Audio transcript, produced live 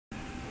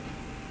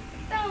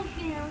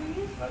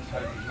Let's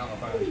hope he's not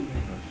about his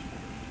penis.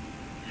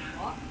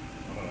 What?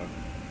 I don't know.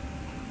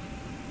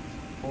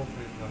 4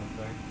 people on the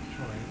thing.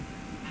 Trying.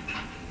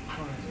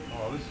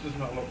 Oh, this does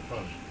not look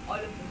fun. I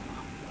love this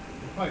map.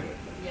 You played it?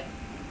 Yeah.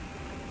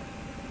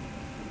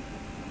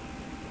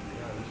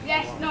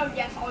 Yes, no,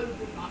 yes, I love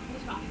this map.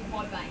 This map is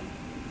my vein.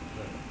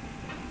 Yeah.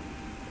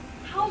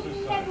 How have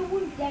you never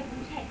won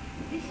Devil's Head?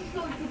 This is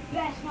like the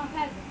best map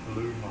ever.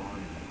 Blue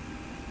mine.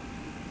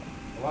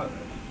 I like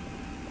this.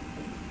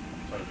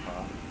 So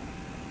far.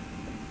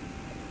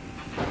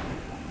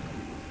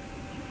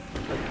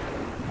 Does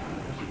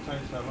it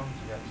take so long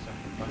to get to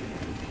second base?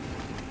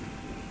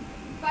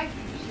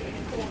 Basically, just sit in a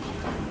corner.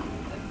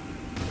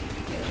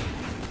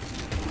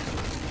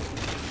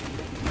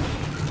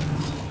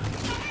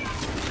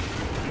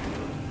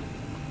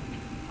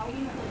 How are you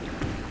not?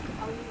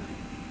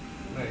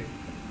 Me?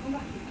 Come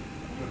back.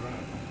 Good run.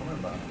 I'm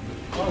coming back.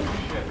 Oh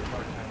shit, the guy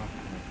came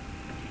after me.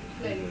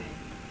 Clearly me.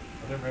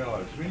 I didn't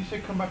realise. When you said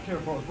come back here, I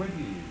thought I was with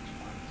you.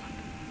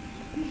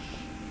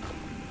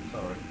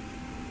 Sorry.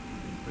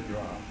 But you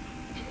are.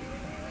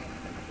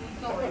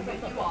 Sorry, but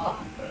you are.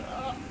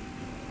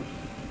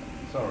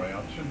 Sorry, I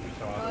shouldn't be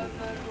so adult.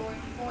 No,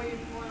 boy,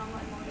 I'm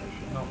like my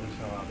Should not be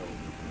so adult.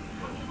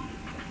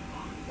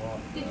 What?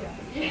 Did you?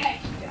 Yes,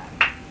 Jack.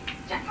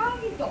 Jack, how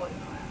have you died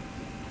now?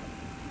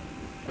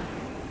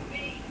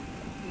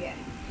 Yeah.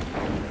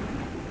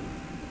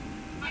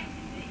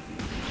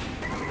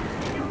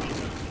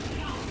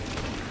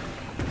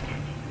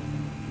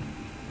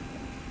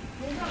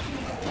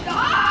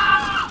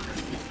 Stop!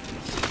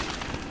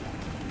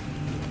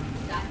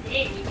 That's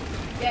it.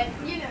 Yeah,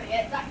 you know,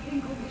 yeah, that thing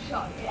called the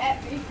shot.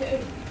 Yeah, me too.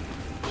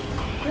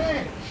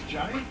 Shit,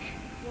 Jake.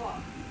 What?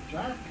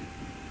 Jack.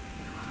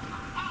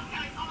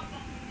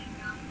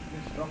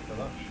 Pissed off for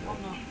that shit. I'm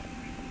not.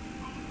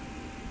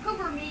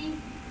 Cover me.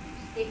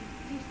 Stick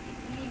to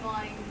me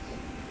mind.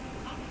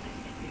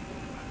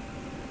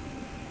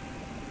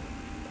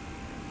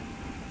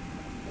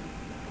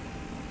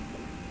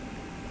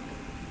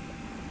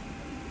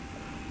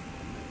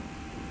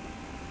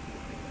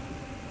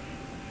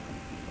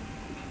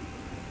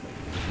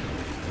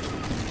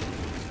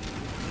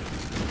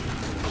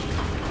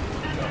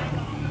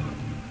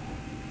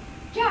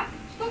 Jack,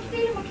 stop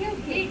stealing my kill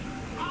kit.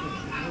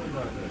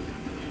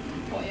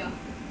 What, yeah?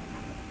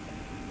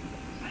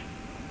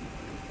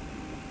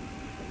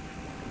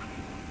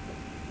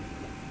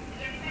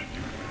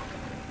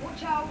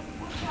 Watch out,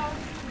 watch out.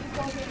 Just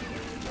go get you,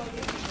 just go get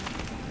you.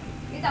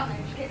 Get down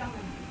there, just get down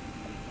there.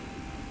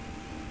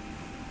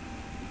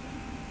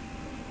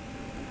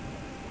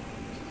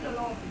 Still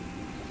alive.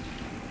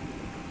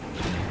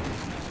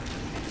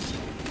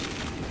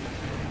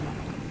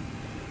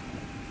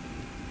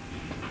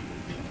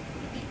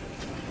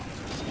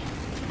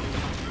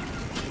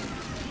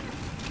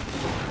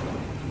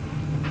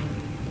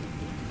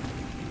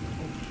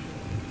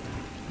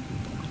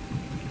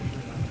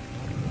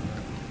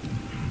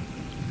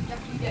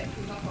 Yeah,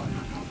 because I've got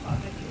I've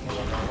victory.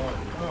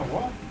 Oh,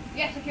 what?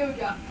 Yes, I killed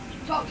you.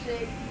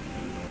 Toxic.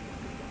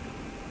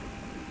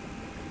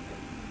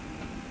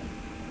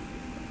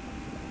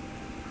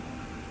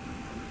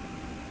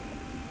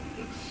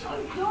 It's so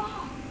dark.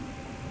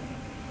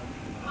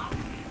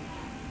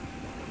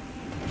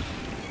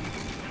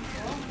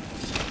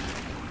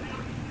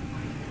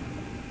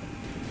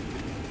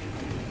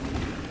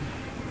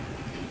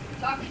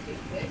 Toxic,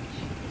 bitch.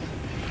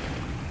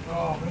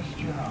 Oh, missed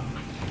you.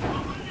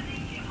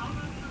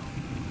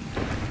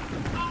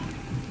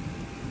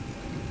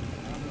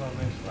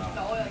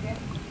 The oil, I guess.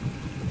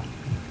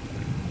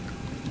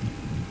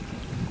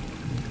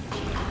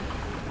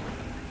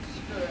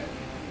 Screw it.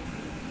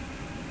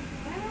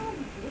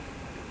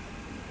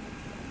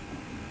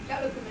 Jack,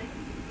 look at me.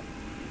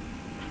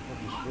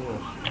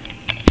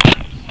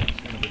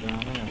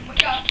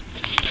 Watch out.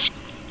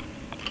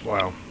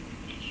 Wow.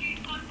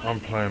 I'm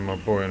playing my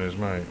boy and his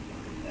mate.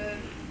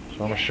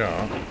 So I'm a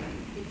shark.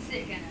 It's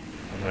sick, isn't it?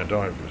 And they're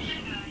divers.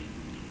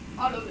 I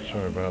love it.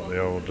 Sorry about the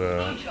old...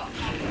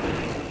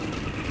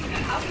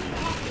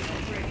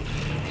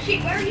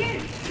 Shit, where are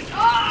you?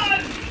 Oh!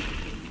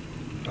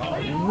 I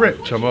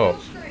ripped him up.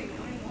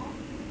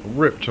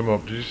 Ripped him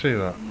up. Did you see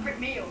that? Rip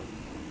me up.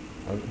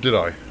 Did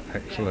I?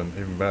 Excellent.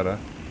 Even better.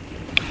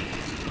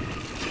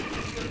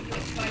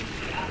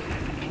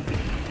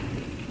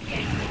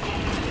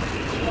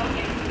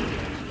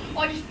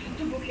 I just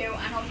double kill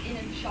and I was in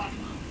a shot.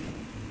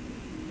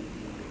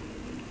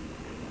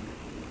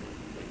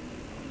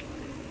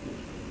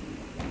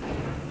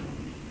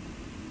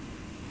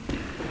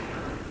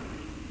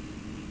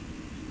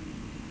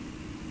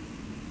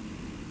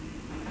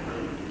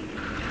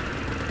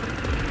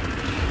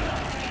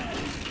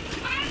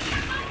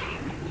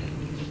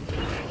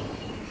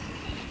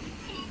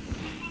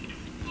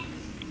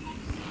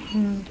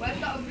 Where's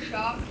that other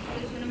shark?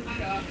 There's another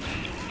shark.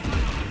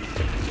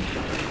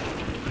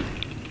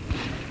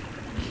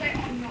 Say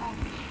on not.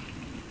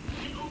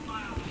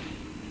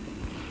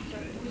 So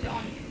was it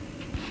on you?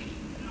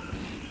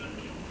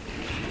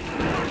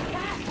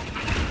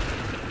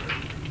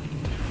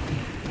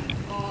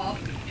 Oh,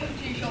 took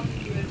 2 shots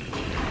into it.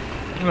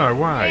 No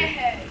way.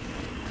 Yes.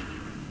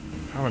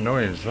 How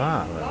annoying is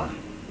that, though?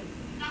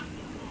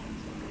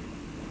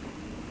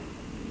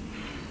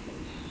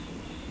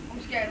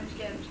 I'm scared, I'm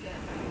scared, I'm scared.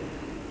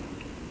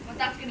 My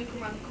dad's gonna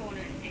come around the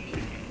corner and he's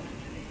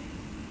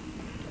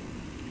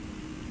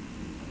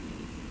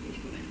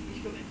gonna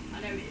he's coming. I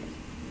know he is.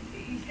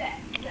 He's there,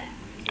 he's there.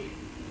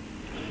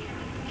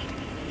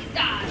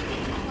 Dad,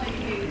 it's like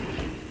you.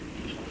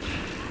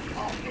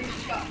 Oh, fish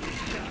shot.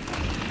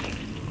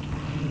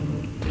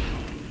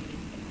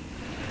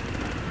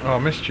 Oh, I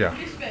missed you.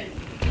 Miss me.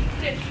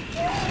 Fish.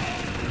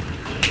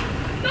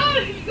 No,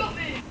 you got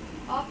me.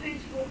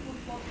 RP's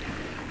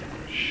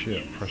 4.5.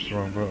 Shit, pressed the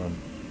wrong button.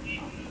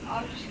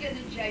 I'll just get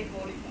the J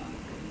volley back.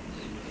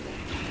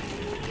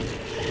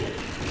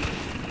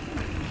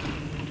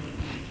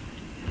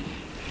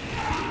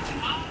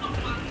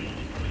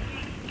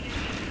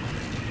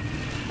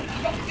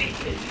 I got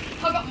bitten.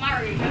 I got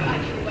married. No,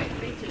 actually, wait,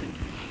 bitten.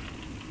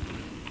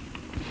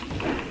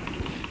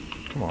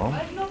 Come on.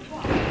 Where's not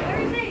one?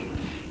 Where is he?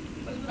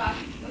 Where's my dad?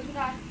 Where's my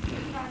dad?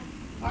 Where's my dad?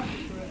 I can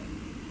through it.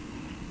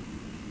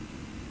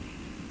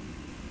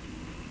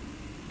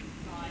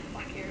 Nice,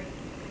 back here.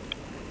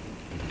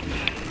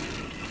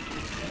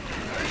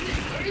 Where is it?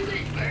 Where is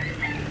it? Where is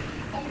it?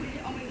 I'm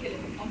gonna kill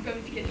him. I'm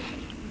going to kill him.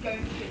 I'm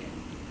going to kill him.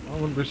 I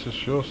wouldn't be so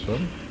sure,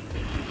 son.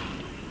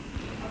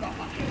 I got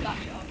back killed that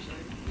shit up, so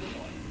you're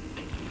fine.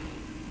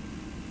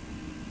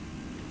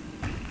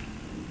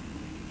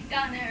 He's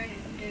down there, isn't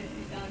he? Yeah,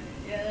 he's down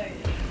there. Yeah, there he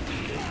is.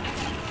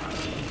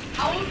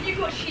 How have you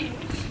got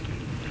shields?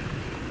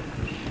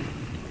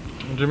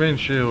 What do you mean,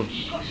 shields?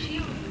 You've got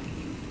shields.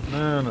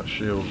 No, not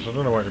shields. I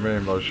don't know what you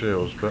mean by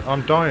shields, but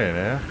I'm dying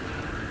here.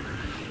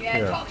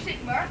 Yeah, toxic,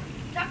 bruh.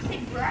 Toxic,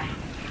 bruh.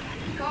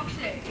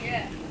 Toxic,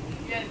 yeah.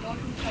 Yeah, God,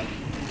 toxic.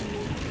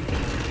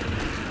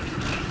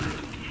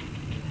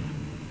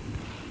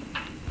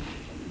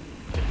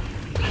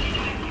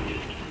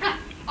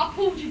 I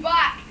pulled you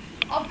back.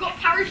 I've got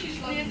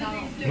parachutes like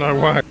now. No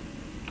way.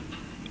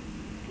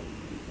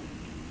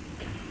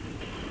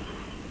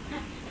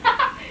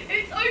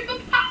 It's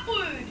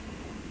overpowered.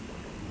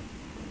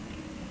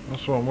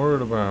 That's what I'm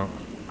worried about.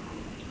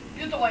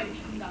 You're dying if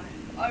you come down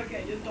here.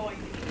 Okay, you're dying.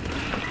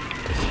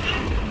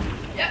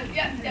 Yep.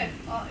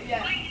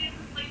 Yeah.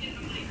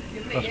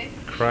 You're bleeding.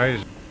 That's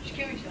crazy. Just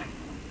kill yourself.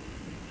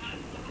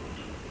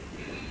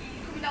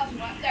 Coming down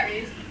somewhere. There he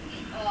is.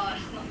 Oh,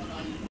 it's not that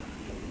nice.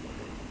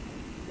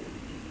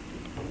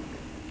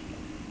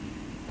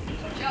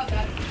 Watch out,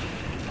 Dad.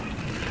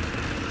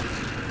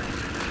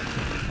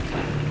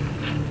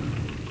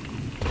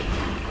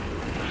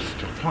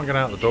 I can't get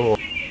out the door.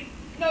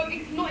 No,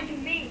 it's not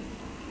even me.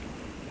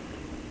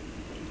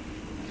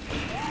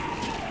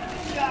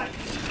 Jack.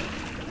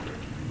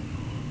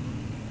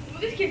 Well,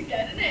 this kid's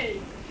dead, isn't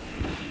he?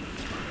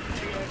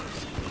 There you go.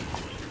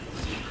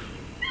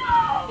 No!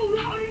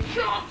 How did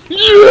shot?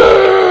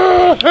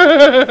 Yes!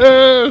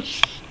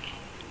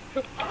 I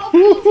got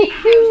 14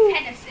 kills,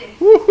 10 assists.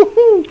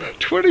 Woohoo!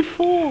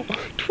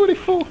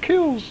 24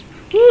 kills.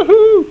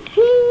 Woohoo!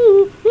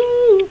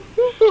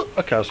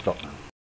 Okay, I'll stop now.